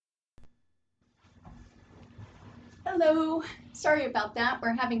Hello. Sorry about that.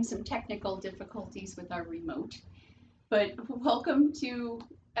 We're having some technical difficulties with our remote. But welcome to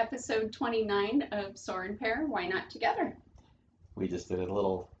episode 29 of Soar and Pair. Why Not Together? We just did a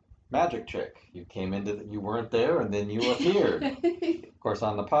little magic trick. You came into you weren't there and then you appeared. Of course,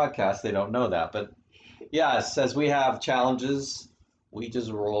 on the podcast, they don't know that. But yes, as we have challenges, we just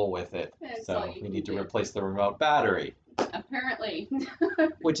roll with it. That's So all you we can need to do. replace the remote battery, Apparently.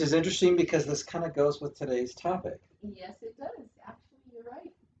 which is interesting because this kind of goes with today's topic, Yes, it does. Actually, you're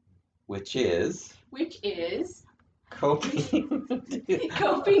right. which is Which is coping.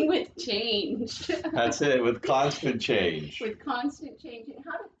 coping with change. That's it, with constant change. With constant change and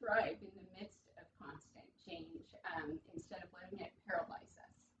how to thrive in the midst of constant change instead of letting it paralyze us.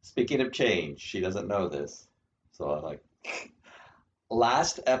 Speaking of change, she doesn't know this. So I like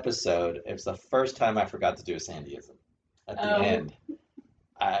last episode, it was the first time I forgot to do a Sandyism at the Oh. end.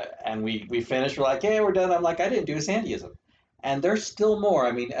 And we finished, we're like, hey, we're done. I'm like, I didn't do a Sandyism. And there's still more.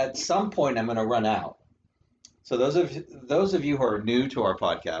 I mean, at some point I'm gonna run out. So those of you who are new to our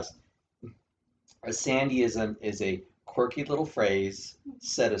podcast, a Sandyism is a quirky little phrase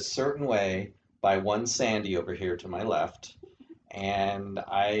said a certain way by one Sandy over here to my left. And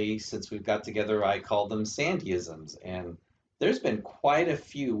since we've got together, I call them Sandyisms. And there's been quite a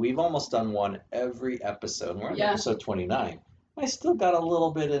few. We've almost done one every episode. We're on Yeah. episode 29. I still got a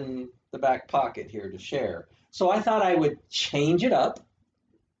little bit in the back pocket here to share. So I thought I would change it up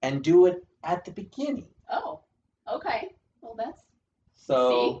and do it at the beginning. Oh, okay. Well, that's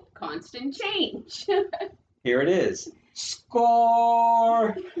So see, constant change. here it is.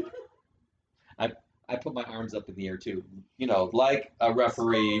 Score! I put my arms up in the air too, like a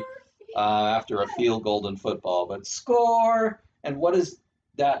referee after a field goal in football, but score! And what does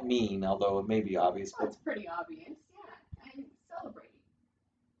that mean? Although it may be obvious, Well, but it's pretty obvious. Yeah, and celebrating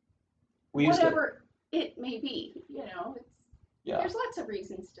we used to, whatever it may be. yeah. There's lots of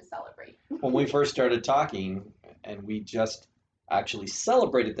reasons to celebrate. When we first started talking, and we just actually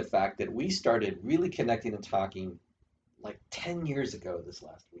celebrated the fact that we started really connecting and talking like 10 years ago this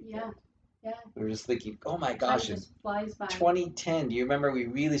last weekend. Yeah. We were just thinking, oh my Time gosh, in just flies by. 2010, do you remember we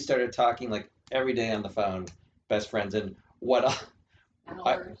really started talking like every day on the phone, best friends, and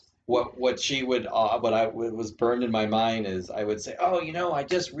Hours. what she would what was burned in my mind is I would say, oh, I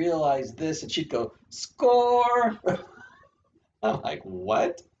just realized this, and she'd go, score. I'm like,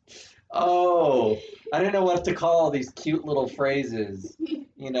 what? Oh, I didn't know what to call these cute little phrases, Threw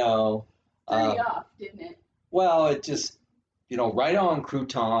you off, didn't it? Well, it just, right on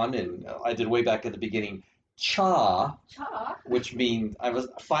crouton, and I did way back at the beginning, cha, Cha. which means I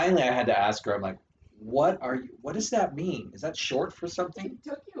had to ask her, I'm like, what does that mean? Is that short for something? It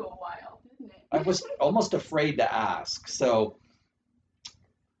took you a while, didn't it? I was almost afraid to ask. So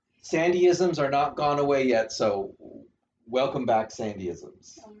Sandyisms are not gone away yet, so welcome back,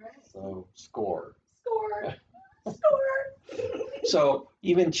 Sandyisms. All right. So score. Score. Score. So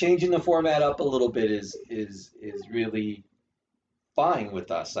even changing the format up a little bit is really fine with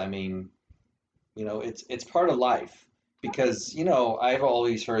us. I mean, it's part of life because, I've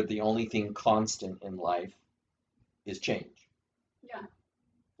always heard the only thing constant in life is change. Yeah,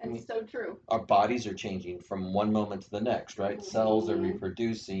 that's so true. Our bodies are changing from one moment to the next, right? Cells are Mhm.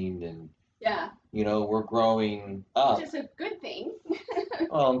 reproducing and, Yeah, we're growing up. which is a good thing.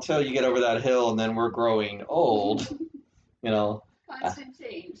 Well, until you get over that hill and then we're growing old, Constant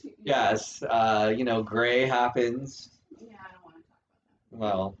change. Yes, gray happens. Yeah, I don't want to talk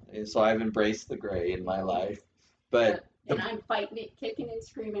about Well, so I've embraced the gray in my life, but that. And I'm fighting it, kicking and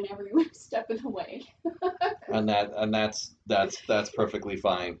screaming every step of the way. that's perfectly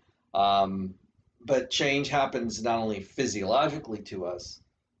fine. But change happens not only physiologically to us,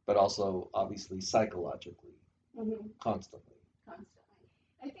 but also obviously psychologically, Mm-hmm. constantly. Constantly.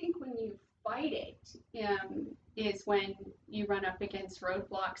 I think when you fight it is when you run up against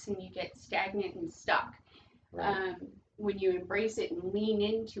roadblocks and you get stagnant and stuck. Right. When you embrace it and lean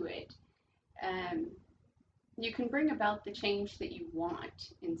into it, you can bring about the change that you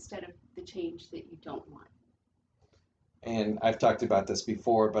want instead of the change that you don't want. And I've talked about this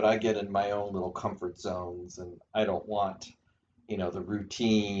before, but I get in my own little comfort zones, and I don't want, the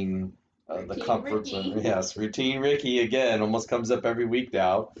routine, the Routine comfort Ricky. zone. Yes, routine Ricky again almost comes up every week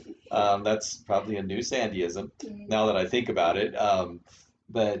now. That's probably a new Sandyism now that I think about it.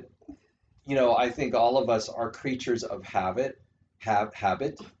 But I think all of us are creatures of habit.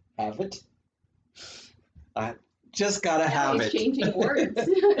 Habit. I just gotta Now have he's it. changing words.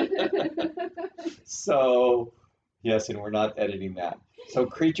 So, yes, and we're not editing that. So,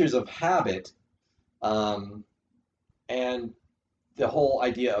 creatures of habit, and the whole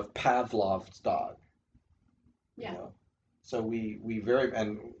idea of Pavlov's dog. Yeah. So we very,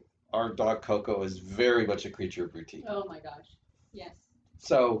 and our dog Coco is very much a creature of routine. Oh my gosh. Yes.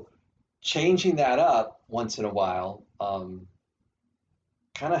 So changing that up once in a while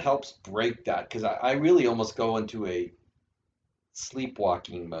kind of helps break that because I really almost go into a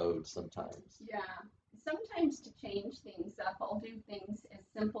sleepwalking mode sometimes. Yeah. Sometimes to change things up, I'll do things as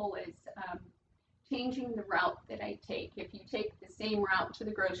simple as changing the route that I take. If you take the same route to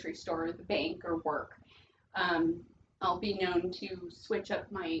the grocery store or the bank or work, um, I'll be known to switch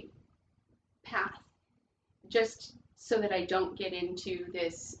up my path just so that I don't get into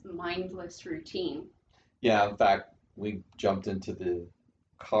this mindless routine. Yeah, in fact, we jumped into the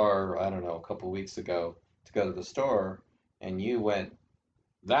car, I don't know, a couple weeks ago to go to the store, and you went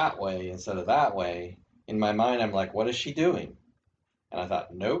that way instead of that way. In my mind, I'm like, what is she doing? And I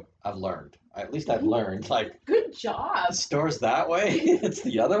thought, nope, I've learned. At least I've learned. Like, Good the job. store's that way, it's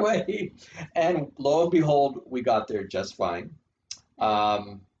the other way. And lo and behold, we got there just fine.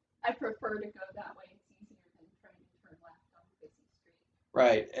 Um, I prefer to go that way. It's easier than trying to turn left on a busy street.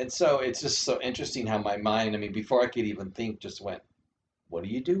 right. And so it's just so interesting how my mind, I mean, before I could even think, just went, what are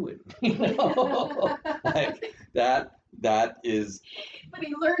you doing? You know, like that is But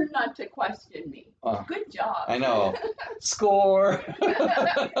he learned not to question me. uh, Good job. I know, score.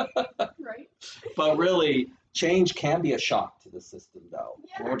 Right? But really, change can be a shock to the system, though.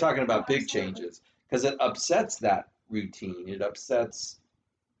 Yeah. When we're talking about Oh, big absolutely. changes, because it upsets that routine. It upsets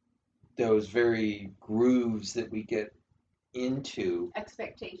those very grooves that we get into.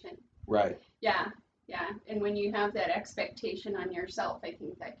 Expectation. Right. Yeah. Yeah. And when you have that expectation on yourself, I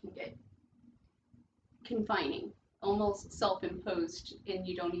think that can get confining, almost self-imposed, and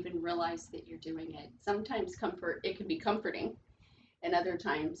you don't even realize that you're doing it. Sometimes it can be comforting, and other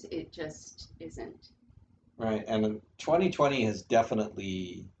times it just isn't. Right. And 2020 has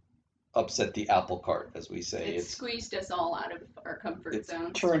definitely upset the apple cart, as we say. It's squeezed us all out of our comfort It's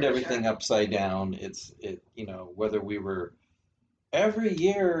zones turned for everything sure. upside down. Whether we were every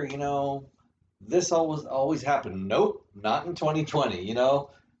year, this always happened. Nope, not in 2020.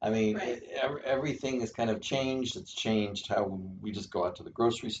 I mean, Right. everything has kind of changed. It's changed how we just go out to the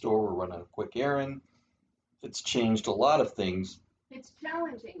grocery store or run a quick errand. It's changed a lot of things. It's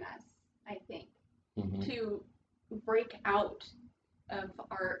challenging us, I think, Hmm. to break out of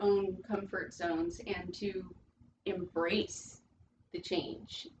our own comfort zones and to embrace the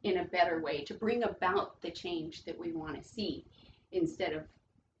change in a better way, to bring about the change that we want to see instead of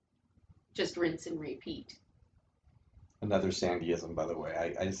just rinse and repeat. Another Sandyism, by the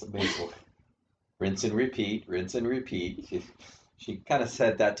way. I just made rinse and repeat, rinse and repeat. She kind of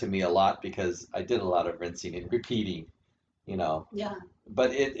said that to me a lot because I did a lot of rinsing and repeating, you know. Yeah.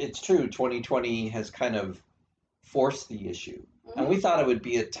 But it's true. 2020 has kind of forced the issue. And we Mm-hmm. thought it would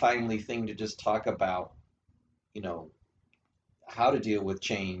be a timely thing to just talk about, you know, how to deal with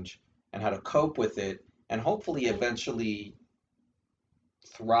change and how to cope with it and hopefully Right. eventually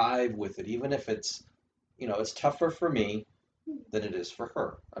thrive with it, even if it's tougher for me than it is for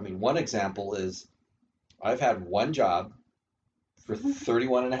her. I mean, one example is I've had one job for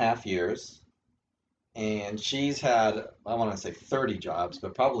 31 and a half years, and she's had, I want to say 30 jobs,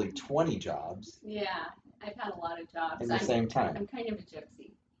 but probably 20 jobs Yeah, I've had a lot of jobs. in the same time. I'm kind of a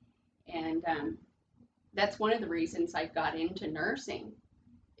gypsy, and that's one of the reasons I got into nursing.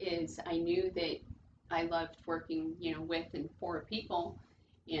 Is I knew that I loved working, with and for people,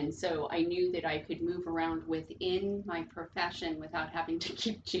 and so I knew that I could move around within my profession without having to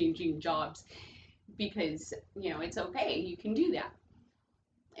keep changing jobs because it's okay, you can do that,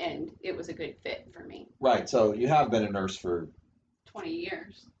 and it was a good fit for me. Right. So you have been a nurse for 20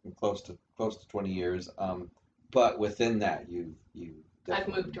 years. close to 20 years. But within that, you I've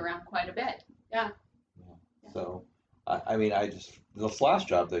definitely, moved around quite a bit. Yeah. yeah. Yeah. So I mean, this last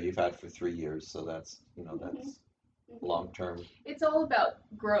job that you've had for 3 years, so that's Mhm. that's Mhm. long term. It's all about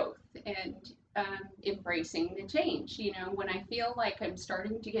growth and embracing the change. When I feel like I'm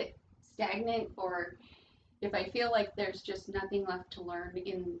starting to get stagnant, or if I feel like there's just nothing left to learn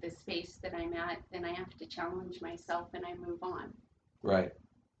in the space that I'm at, then I have to challenge myself and I move on. Right.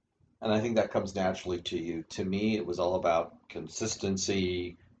 And I think that comes naturally to you. To me, it was all about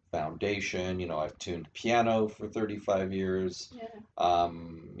consistency, foundation. I've tuned piano for 35 years. Yeah.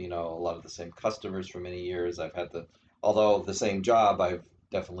 A lot of the same customers for many years. Although the same job, I've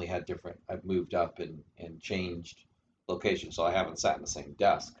moved up and changed locations. So I haven't sat in the same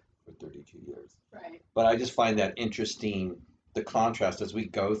desk for 32 years. Right. But I just find that interesting, the contrast as we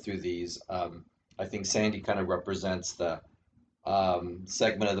go through these. I think Sandy kind of represents the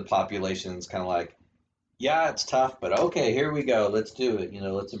segment of the population is kind of like, yeah, it's tough, but okay, here we go. Let's do it.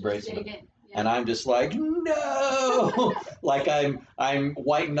 Let's Just embrace it. dig in. and Yeah. I'm just like, no, like I'm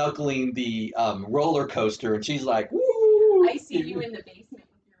white knuckling the roller coaster, and she's like, woo. I see you in the basement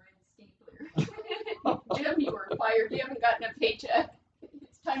with your red stapler. Jim, you were fired. You haven't gotten a paycheck.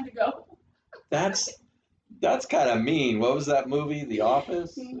 It's time to go. That's that's kind of mean. What was that movie? The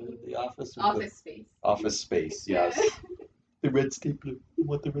Office. The Office. With the Office space. Office Space. Yes. The red stapler. You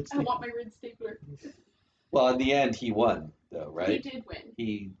want the red I stapler? want my red stapler. Well, in the end, he won, though, He right? did win.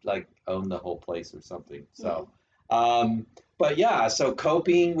 He like owned the whole place or something. Mhm. So, but yeah, so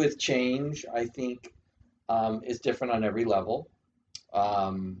coping with change, I think, is different on every level,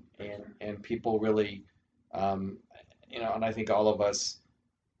 and people really, um, and I think all of us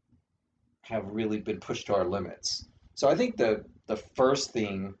have really been pushed to our limits. So I think the first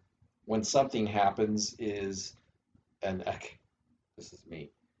thing when something happens is, and this is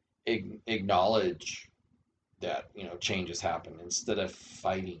me, acknowledge that changes happen instead of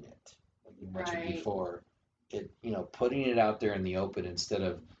fighting it, like you mentioned Right. before. Putting it out there in the open instead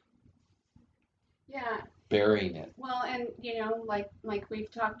of Yeah. burying it. Well, and like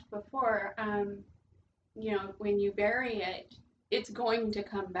we've talked before, when you bury it, it's going to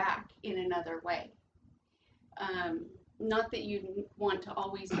come back in another way. Um, Not that you want to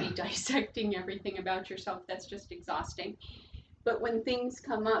always be dissecting everything about yourself. That's just exhausting. But when things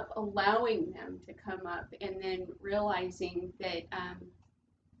come up, allowing them to come up, and then realizing that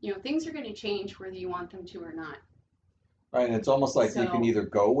things are going to change whether you want them to or not. Right, and it's almost like you can So, either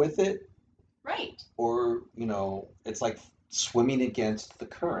go with it, right. or it's like swimming against the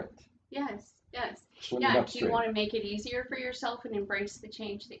current, Yes. Yes. swimming Yeah. Do you upstream. want to make it easier for yourself and embrace the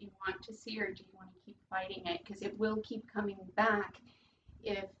change that you want to see, or do you want to keep fighting it? Because it will keep coming back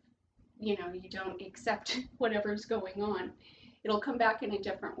if you don't accept whatever's going on. It'll come back in a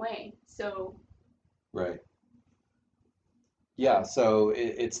different way. So, Right. Yeah, so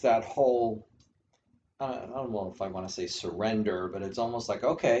it's that whole, I don't know if I want to say surrender, but it's almost like,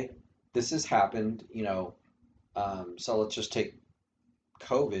 okay, this has happened, so let's just take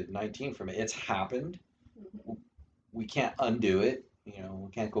COVID-19 from it. It's happened. mhm. We can't undo it. We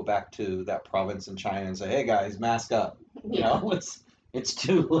can't go back to that province in China and say, "Hey guys, mask up." Yeah. It's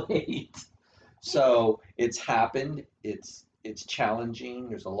too late. So it's happened. It's challenging.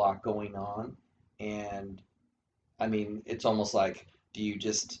 There's a lot going on, and I mean, it's almost like, do you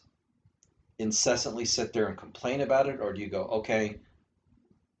just incessantly sit there and complain about it, or do you go, okay, How do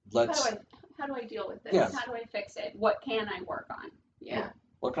let's, I how do I deal with this? yes, How do I fix it? What can I work on? yeah, Yeah.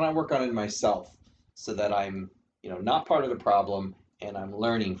 what can I work on in myself so that I'm, not part of the problem and I'm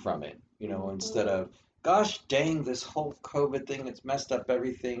learning from it, instead Mhm. of, gosh dang, this whole COVID thing, it's messed up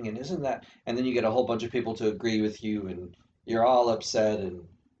everything, and isn't that, and then you get a whole bunch of people to agree with you, and you're all upset, and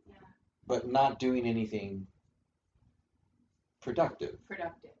Yeah. but not doing anything productive.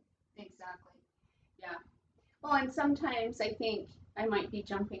 Productive. Exactly. Yeah. Well, and sometimes I think I might be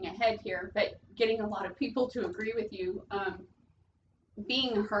jumping ahead here, but getting a lot of people to agree with you,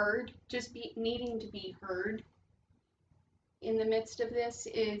 being heard, just needing to be heard in the midst of this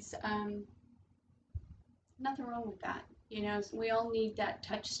is nothing wrong with that. We all need that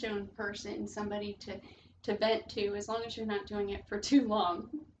touchstone person, somebody to vent to, as long as you're not doing it for too long,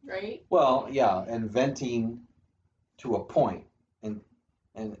 right? Well, yeah, and venting to a point, and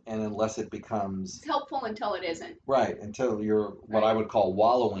unless it becomes It's helpful until it isn't. right, until you're what I Right. would call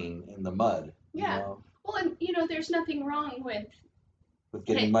wallowing in the mud, Yeah. Well, and there's nothing wrong with with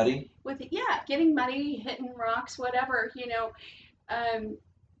getting hit muddy. yeah, getting muddy, hitting rocks, whatever. Um,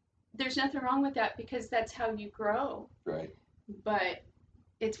 there's nothing wrong with that because that's how you grow. Right. But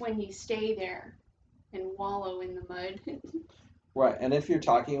it's when you stay there and wallow in the mud. Right. And if you're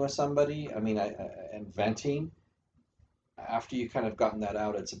talking with somebody, I mean, and venting, after you kind of gotten that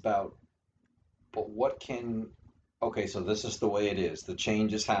out, it's about, but what can, okay, so this is the way it is. The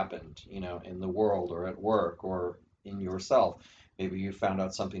change has happened, in the world or at work or in yourself. Maybe you found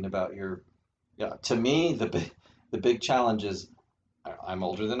out something about yeah, to me, the big challenge is I'm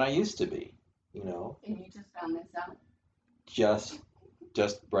older than I used to be, you know, And you just found this out. just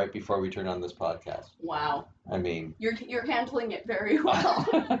just right before we turned on this podcast. Wow. I mean, You're handling it very well.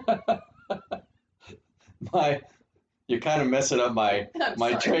 my you're kind of messing up my I'm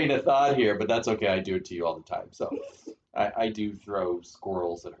my sorry. train of thought here, but that's okay. I do it to you all the time. So I do throw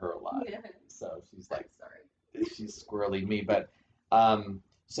squirrels at her a lot. Yeah, So she's I'm like sorry. she's squirreling me. But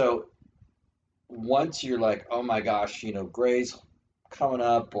so once you're like, oh my gosh, Gray's coming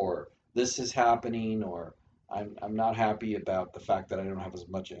up, or this is happening, or I'm not happy about the fact that I don't have as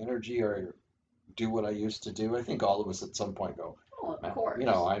much energy or do what I used to do. I think all of us at some point go, Oh, of man, course.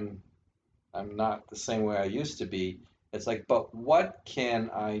 I'm not the same way I used to be. It's like, but what can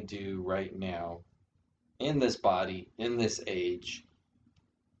I do right now in this body, in this age,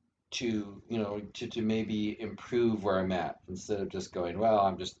 to, to maybe improve where I'm at instead of just going, well,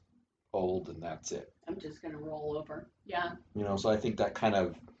 I'm just old and that's it. I'm just gonna roll over. Yeah. So I think that kind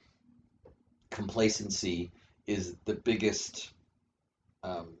of complacency is the biggest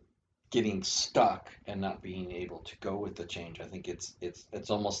um, getting stuck and not being able to go with the change. I think it's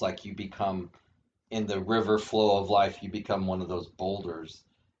almost like you become in the river flow of life, you become one of those boulders,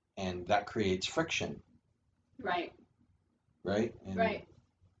 and that creates friction, Right. right? And Right.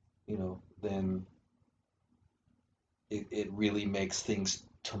 then it really makes things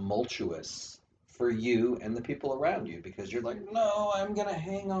tumultuous for you and the people around you because you're like, no, I'm gonna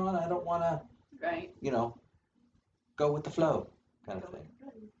hang on. I don't want to, Right. you know, go with the flow, kind of Go with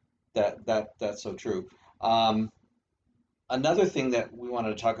thing. the flow. That's so true. Um, Another thing that we wanted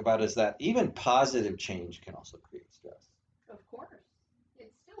to talk about is that even positive change can also create stress. Of course.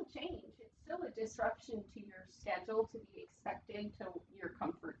 It's still change. It's still a disruption to your schedule, to be expected, to your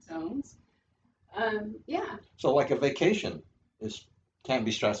comfort zones. Yeah. So, like a vacation is can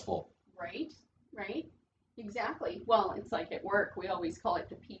be stressful. Right. Right. Exactly. Well, it's like at work, we always call it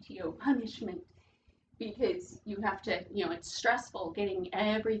the PTO punishment because you have to, it's stressful getting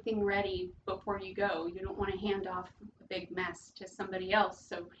everything ready before you go. You don't want to hand off a big mess to somebody else.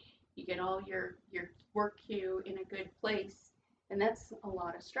 So you get all your work queue in a good place, and that's a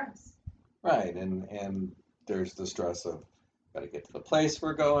lot of stress. Right, and there's the stress of got to get to the place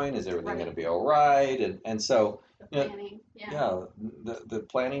we're going. Is everything going Right. to be all right? And so The you know, planning. Yeah. yeah, the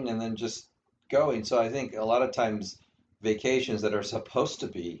planning and then just going. So I think a lot of times vacations that are supposed to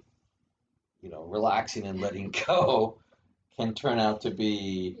be relaxing and letting go can turn out to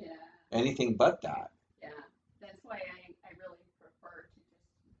be Yeah. anything but that. Yeah. That's why I really prefer to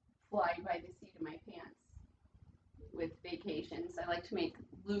just fly by the seat of my pants with vacations. I like to make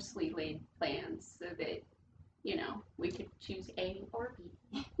loosely laid plans so that, we could choose A or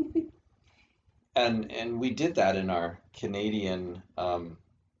B. And we did that in our Canadian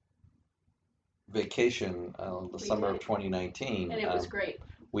vacation the We summer of did. 2019. And it was great.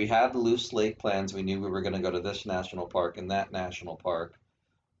 We had loose lake plans. We knew we were going to go to this national park and that national park,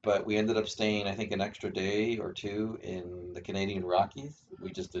 but we ended up staying, I think, an extra day or two in the Canadian Rockies.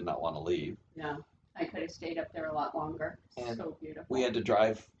 We just did not want to leave. No, I could have stayed up there a lot longer. And So we beautiful. had to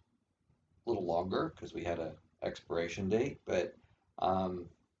drive a little longer because we had a expiration date, but um,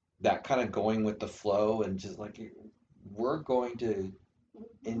 that kind of going with the flow and just like we're going to Mhm.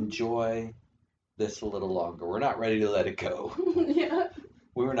 enjoy this a little longer. We're not ready to let it go. Yeah.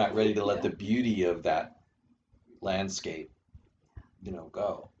 We were not ready to let Yeah. the beauty of that landscape,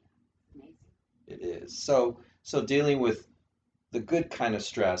 go. Amazing. It is. So dealing with the good kind of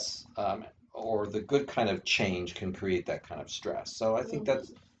stress, or the good kind of change can create that kind of stress. So I think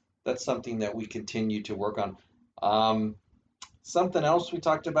Mhm. that's something that we continue to work on. Um, Something else we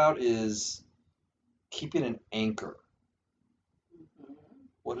talked about is keeping an anchor. Mhm.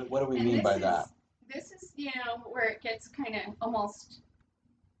 What do we And mean this by is that? this is where it gets kind of almost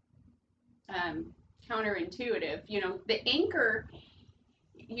um, counterintuitive. The anchor,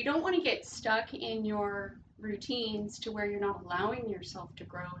 you don't want to get stuck in your routines to where you're not allowing yourself to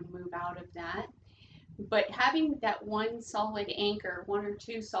grow and move out of that. But having that one solid anchor, one or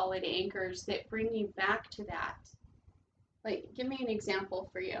two solid anchors that bring you back to that. Like, give me an example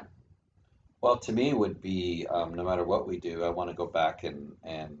for you. Well, to me would be no matter what we do, I want to go back and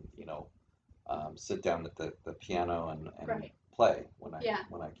sit down at the piano and Right. play when Yeah.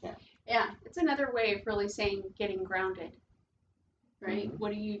 I can. Yeah. It's another way of really saying getting grounded, right? Hmm.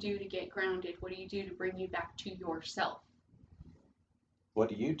 What do you do to get grounded? What do you do to bring you back to yourself? What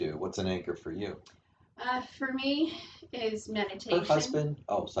do you do? What's an anchor for you? For me, is Her meditation. husband?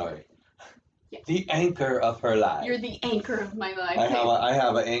 Oh, sorry. Yeah. The anchor of her life. You're the anchor of my life. I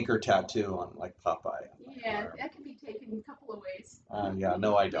have an anchor tattoo on like Popeye on my Yeah, arm. that could be taken a couple of ways. Yeah,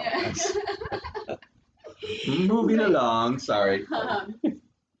 no, I don't. Yeah. Moving Right. along. Sorry.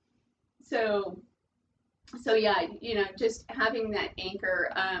 So so yeah, just having that anchor.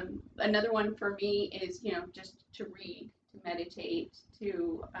 Another one for me is, just to read, to meditate,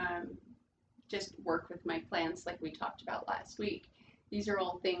 to just work with my plants like we talked about last week. These are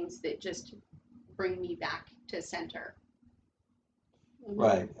all things that just bring me back to center. Hmm.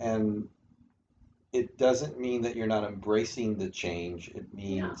 Right. And it doesn't mean that you're not embracing the change. It No.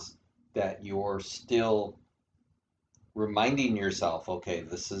 means that you're still reminding yourself, okay,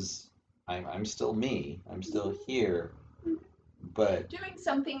 I'm still me. I'm still here. But Doing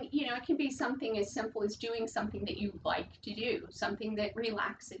something, it can be something as simple as doing something that you like to do, something that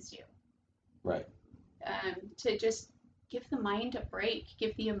relaxes you. right. To just give the mind a break,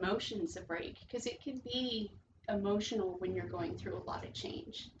 give the emotions a break, because it can be emotional when you're going through a lot of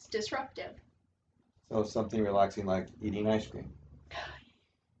change. It's disruptive. So something relaxing like eating ice cream.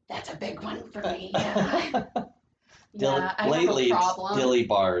 That's a big one for me. Yeah. Dilly, Yeah, I have a lately it's problem. dilly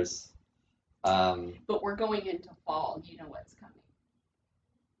bars. But we're going into fall. You know what's coming.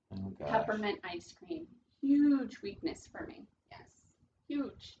 Oh gosh. Peppermint ice cream. Huge weakness for me. Yes.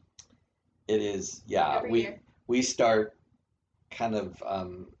 Huge. It is, yeah. Every year. We start kind of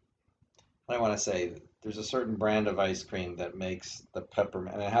I want to say there's a certain brand of ice cream that makes the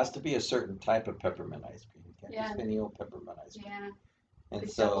peppermint, and it has to be a certain type of peppermint ice cream. It can't Yeah. just be any old peppermint ice cream. Yeah. And The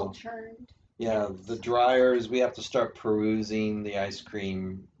so, double churned. yeah, Yes. the dryers, we have to start perusing the ice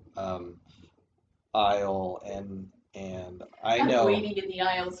cream aisle, and I I'm know, waiting in the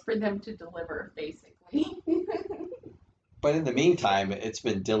aisles for them to deliver, basically. but in the meantime, it's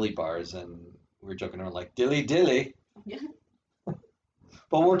been dilly bars, and we're joking around like dilly dilly. Yeah.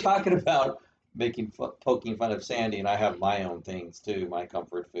 But we're talking about poking fun of Sandy, and I have my own things too. My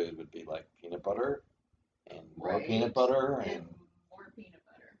comfort food would be like peanut butter and more peanut Right. butter And and more peanut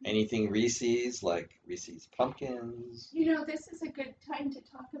butter. anything Reese's, like Reese's pumpkins. You know, this is a good time to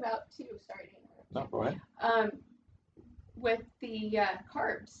talk about too. Sorry to interrupt. No, go ahead. With the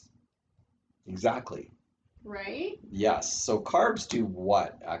carbs, Exactly. right? Yes. So carbs do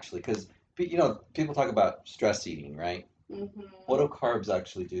what actually? Because people talk about stress eating, right? What Mm-hmm. do carbs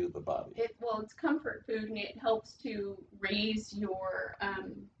actually do to the body? It's comfort food, and it helps to raise your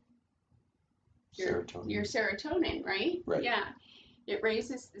Serotonin. serotonin, right? Right. Yeah. It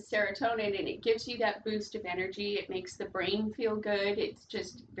raises the serotonin and it gives you that boost of energy. It makes the brain feel good. It's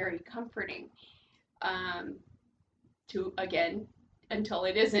just very comforting. Um, to again, until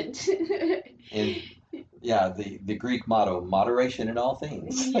it isn't. And yeah, the Greek motto, moderation in all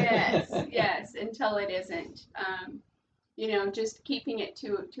things. Yes, until it isn't. Just keeping it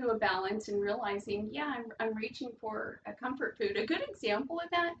to a balance and realizing, yeah, I'm reaching for a comfort food. A good example of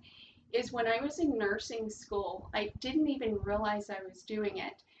that is when I was in nursing school, I didn't even realize I was doing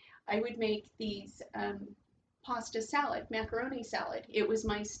it. I would make these pasta salad, macaroni salad. It was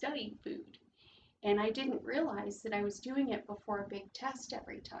my study food. And I didn't realize that I was doing it before a big test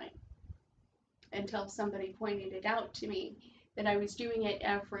every time until somebody pointed it out to me that I was doing it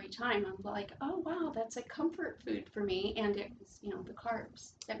every time. I'm like, oh, wow, that's a comfort food for me. And it was, the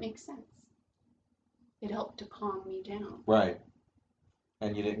carbs. That makes sense. It helped to calm me down. Right.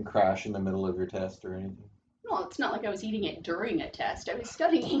 And you didn't crash in the middle of your test or anything? Well, it's not like I was eating it during a test. I was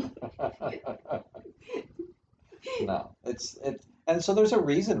studying. No, and so there's a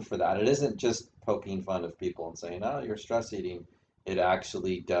reason for that. It isn't just poking fun of people and saying, "Oh, you're stress eating." It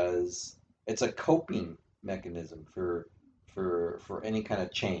actually does. It's a coping mechanism for any kind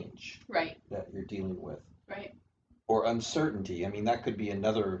of change Right, that you're dealing with right. or uncertainty. I mean, that could be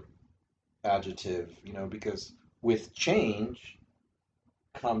another adjective, because with change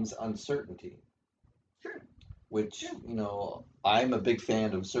comes uncertainty, True. which, True. I'm a big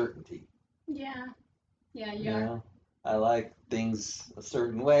fan of certainty. Yeah, yeah, You you are. know, I like things a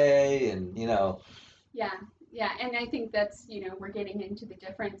certain way, and Yeah, yeah. And I think that's, we're getting into the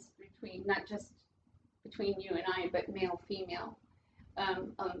difference between not just between you and I, but male, female.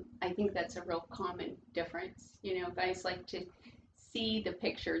 I think that's a real common difference. Guys like to see the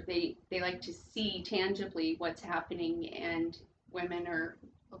picture. They like to see tangibly what's happening, and women are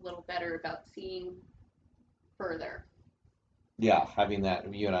a little better about seeing further. yeah, having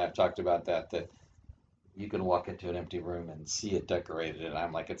that. You and I have talked about that you can walk into an empty room and see it decorated, and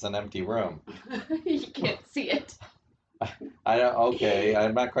I'm like, it's an empty room. You can't see it. I don't. Okay,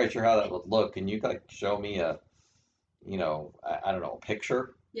 I'm not quite sure how that would look. Can you like show me I don't know, a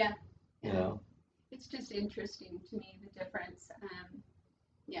picture? Yeah, You yeah. know. It's just interesting to me the difference.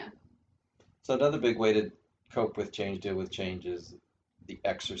 Yeah. So another big way to cope with change, deal with change, is the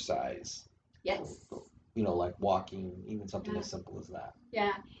exercise. Yes. Like walking, even something Yeah. as simple as that.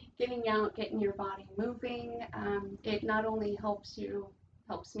 Yeah. Getting out, getting your body moving. It not only helps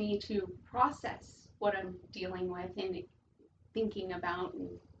me to process what I'm dealing with and thinking about and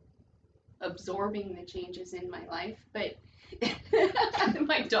absorbing the changes in my life, but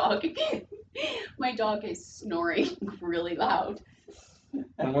my dog, my dog is snoring really loud.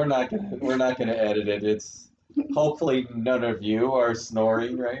 And we're not gonna edit it. It's hopefully none of you are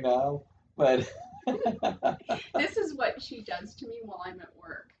snoring right now, but This is what she does to me while I'm at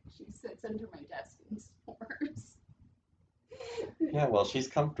work. She sits under my desk and snores. yeah, well, she's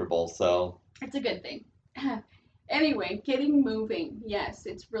comfortable, so It's a good thing. Anyway, getting moving. Yes,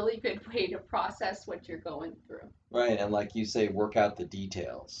 it's really good way to process what you're going through. right, and like you say, work out the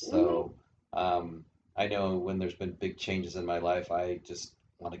details. Mm-hmm. So, um, I know when there's been big changes in my life, I just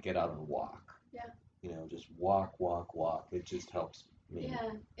want to get out and walk. Yeah. Just walk, walk, walk. It just helps me.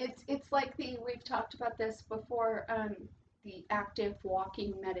 Yeah, it's like we've talked about this before. The active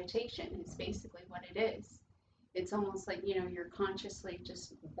walking meditation is Mhm. basically what it is. It's almost like, you're consciously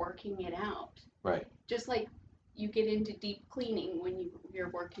just working it out. Right. Just like you get into deep cleaning when you're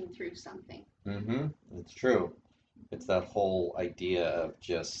working through something. Mm-hmm. It's true. It's that whole idea of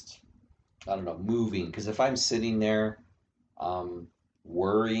just, I don't know, moving. Because if I'm sitting there, um,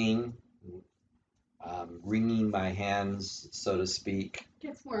 worrying, wringing my hands, so to speak, It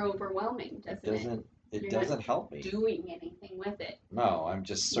gets more overwhelming, it doesn't it? doesn't, it You're not doesn't help me. doing anything with it. No, I'm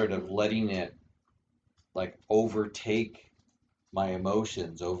just sort of Hmm. letting it like overtake my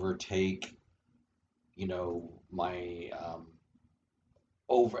emotions, overtake, my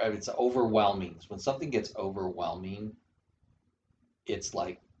it's overwhelming. When something gets overwhelming, it's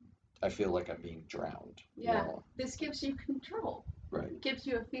like I feel like I'm being drowned, Yeah, this gives you control. Right. It gives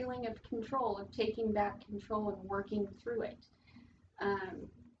you a feeling of control, of taking back control and working through it. Um,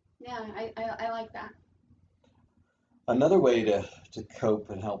 yeah, I like that. Another way to cope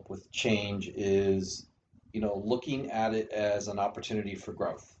and help with change is, looking at it as an opportunity for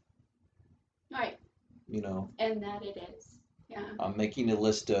growth. Right, You know, and that it is. Yeah. making a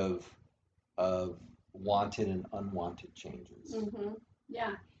list of wanted and unwanted changes. Hmm.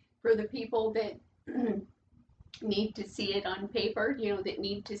 Yeah. For the people that need to see it on paper, that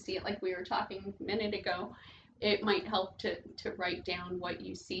need to see it, like we were talking a minute ago, it might help to write down what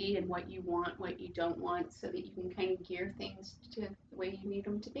you see and what you want, what you don't want, so that you can kind of gear things to the way you need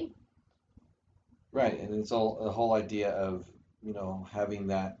them to be. Right, and it's all the whole idea of, having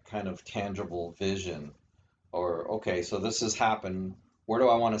that kind of tangible vision or okay, so this has happened. Where do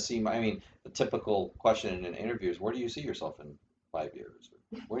I want to see my? I mean, the typical question in an interview is, where do you see yourself in 5 years?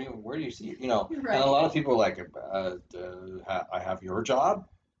 Where do you see? And a Right. lot of people are like, I have your job,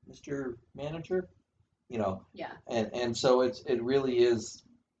 Mr. Manager. You know, Yeah. and so it really is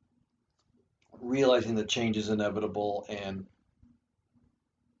realizing that change is inevitable, and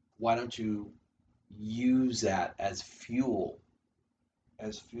why don't you use that as fuel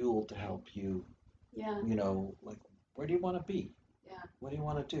to help you? Yeah. Like where do you want to be? Yeah. What do you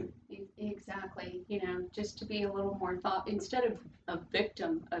want to do? Exactly. Just to be a little more thought, instead of a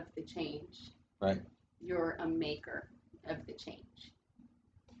victim of the change, Right. you're a maker of the change.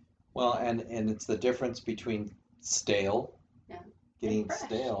 Well, and it's the difference between stale, Yeah. And getting fresh.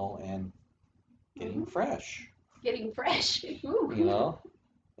 stale, and getting Hmm. fresh. Getting fresh. You Ooh. know,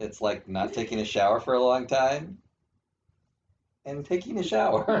 it's like not taking a shower for a long time and taking a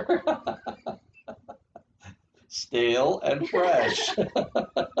shower. Stale and fresh.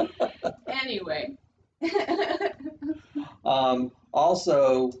 Anyway.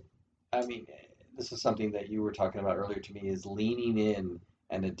 Also, I mean, this is something that you were talking about earlier to me is leaning in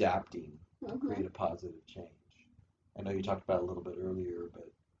and adapting to Hmm. create a positive change. I know you talked about it a little bit earlier, but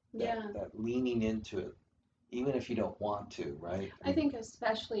Yeah. that leaning into it, even if you don't want to, right? I I mean, think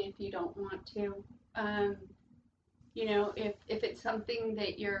especially if you don't want to, if it's something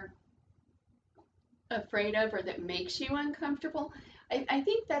that you're afraid of or that makes you uncomfortable, I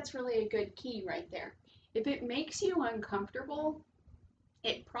think that's really a good key right there. If it makes you uncomfortable,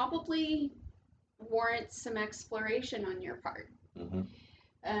 it probably warrants some exploration on your part. hmm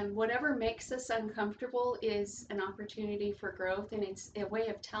Whatever makes us uncomfortable is an opportunity for growth, and it's a way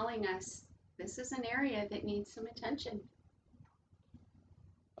of telling us this is an area that needs some attention.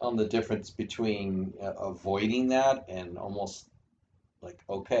 on the difference between avoiding that and almost like,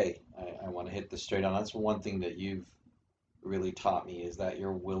 okay, I want to hit this straight on. That's one thing that you've really taught me is that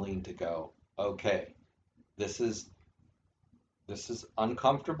you're willing to go, okay, this is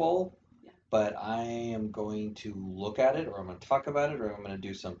uncomfortable, Yeah. but I am going to look at it, or I'm going to talk about it, or I'm going to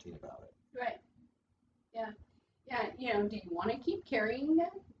do something about it. Right. Yeah. Yeah. Do you want to keep carrying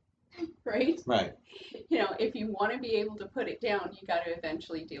that? Right? Right, If you want to be able to put it down, you got to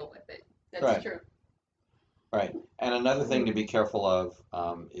eventually deal with it. That's right, true. right. And another thing to be careful of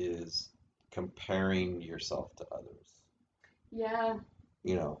is comparing yourself to others. Yeah.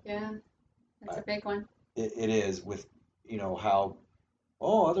 You know, Yeah. That's I, a big one. it is with, how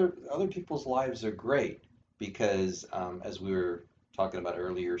oh, other people's lives are great because, as we were talking about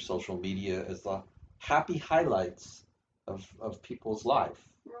earlier, social media is the happy highlights of people's life.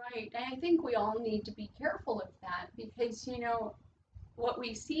 Right. And I think we all need to be careful of that because, what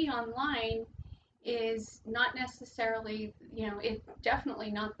we see online is not necessarily, it's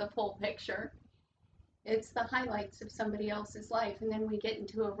definitely not the full picture. It's the highlights of somebody else's life. And then we get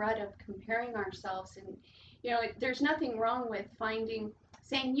into a rut of comparing ourselves. And, there's nothing wrong with finding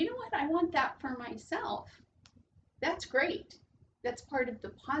saying, you know what, I want that for myself. That's great. That's part of the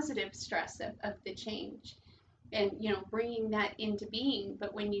positive stress of the change and, bringing that into being.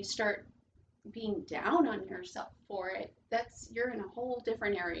 But when you start being down on yourself for it, you're in a whole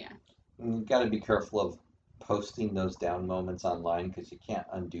different area. And you got to be careful of posting those down moments online because you can't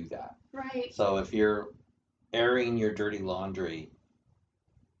undo that. Right. So if you're airing your dirty laundry,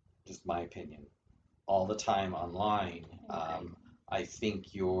 just my opinion, all the time online, I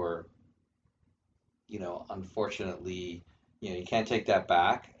think you're, unfortunately, you can't take that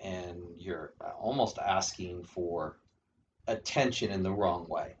back, and you're almost asking for attention in the wrong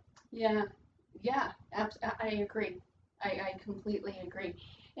way. Yeah. Yeah. I agree. I completely agree.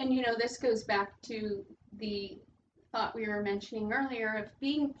 And, this goes back to the thought we were mentioning earlier of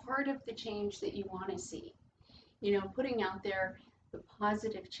being part of the change that you want to see, putting out there the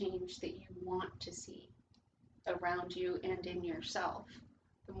positive change that you want to see around you and in yourself.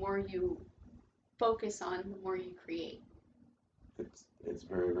 The more you focus on, the more you create. It's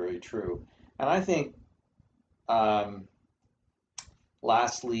very, very true. And I think, um,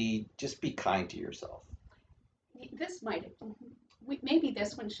 lastly, just be kind to yourself. This might maybe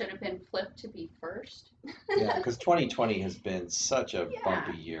this one should have been flipped to be first. Yeah, because 2020 has been such a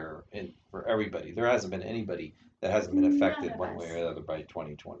bumpy year for everybody. There hasn't been anybody that hasn't been affected one way or the other by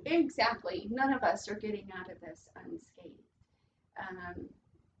 2020. Exactly. None of us are getting out of this unscathed.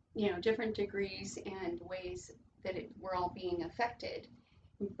 Different degrees and ways that we're all being affected.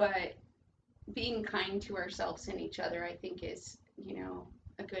 But being kind to ourselves and each other, I think, is,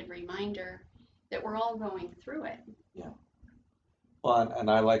 a good reminder that we're all going through it. Yeah. Well, and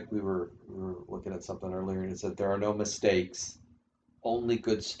I like we were looking at something earlier, and it said there are no mistakes, only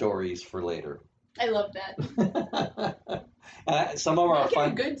good stories for later. I love that. Some of our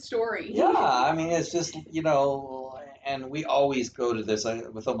fun. A good story. Yeah, I mean, it's just and we always go to this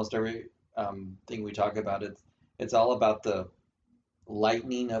with almost every thing we talk about. It's all about the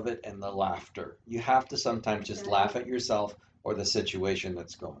lightening of it and the laughter. You have to sometimes just laugh at yourself or the situation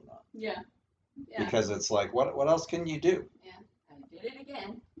that's going on. Yeah. Because it's like, what else can you do? Yeah, I did it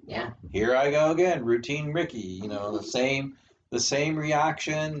again. Yeah. Here I go again, routine Ricky. The same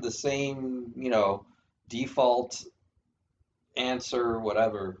reaction, the same default answer,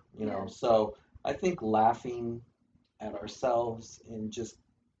 whatever. So I think laughing at ourselves and just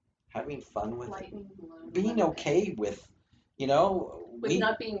having fun with it, being okay with, with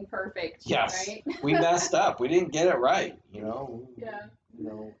not being perfect. Yes, right? We messed up. We didn't get it right. Yeah.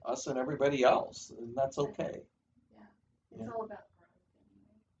 Us and everybody else, and that's okay. Yeah, it's all about growth.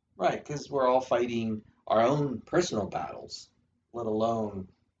 Right, because we're all fighting our own personal battles, let alone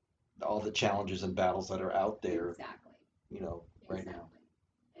all the challenges and battles that are out there. Exactly. Right now.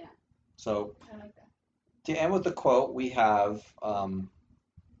 Yeah. So, I like that. To end with the quote, we have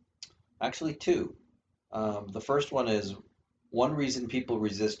actually two. The first one is, one reason people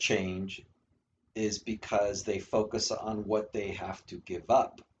resist change is because they focus on what they have to give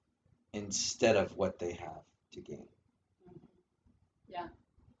up instead of what they have to gain. Yeah,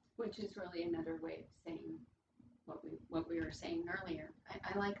 which is really another way of saying what we were saying earlier.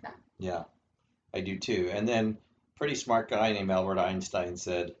 I like that. Yeah, I do too. And then pretty smart guy named Albert Einstein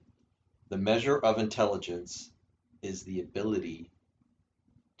said, the measure of intelligence is the ability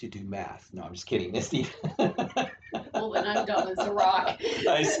to do math. No, I'm just kidding. It's the well, then I'm dumb as a rock.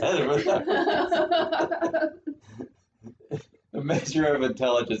 I said it without. The measure of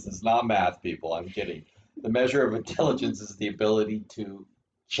intelligence is not math, people. I'm kidding. The measure of intelligence is the ability to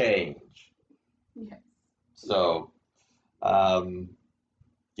change. Yes. So,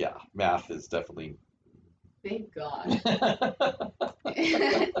 yeah, math is definitely. Thank God.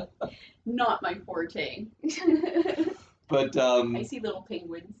 Not my forte. But I see little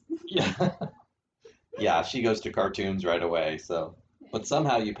penguins. Yeah. Yeah, she goes to cartoons right away. So, but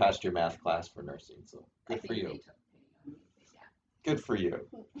somehow you passed your math class for nursing. So good for you. Good for you.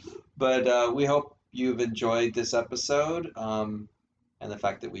 But we hope you've enjoyed this episode, and the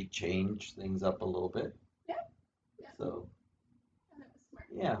fact that we changed things up a little bit. Yeah. So.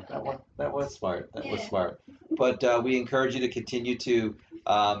 Yeah, that was smart. That was smart. But we encourage you to continue to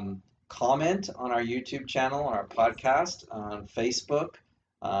comment on our YouTube channel, on our podcast, on Facebook,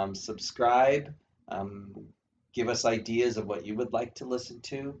 subscribe, give us ideas of what you would like to listen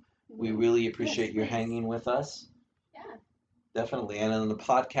to. We really appreciate you hanging with us. Yeah. Definitely. And on the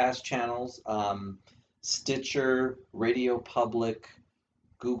podcast channels, Stitcher, Radio Public,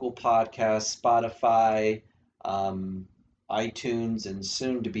 Google Podcasts, Spotify, iTunes, and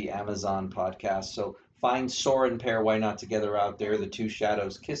soon to be Amazon Podcasts. So find Soar and Pair Why Not Together out there, the two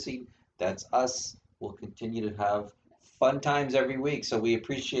shadows kissing. That's us. We'll continue to have fun times every week. So we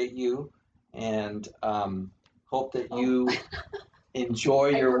appreciate you and hope that you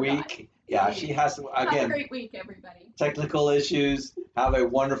enjoy I your forgot. week. Yeah, she has, Have a again, great week, everybody. technical issues. Have a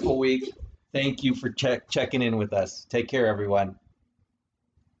wonderful week. Thank you for checking in with us. Take care, everyone.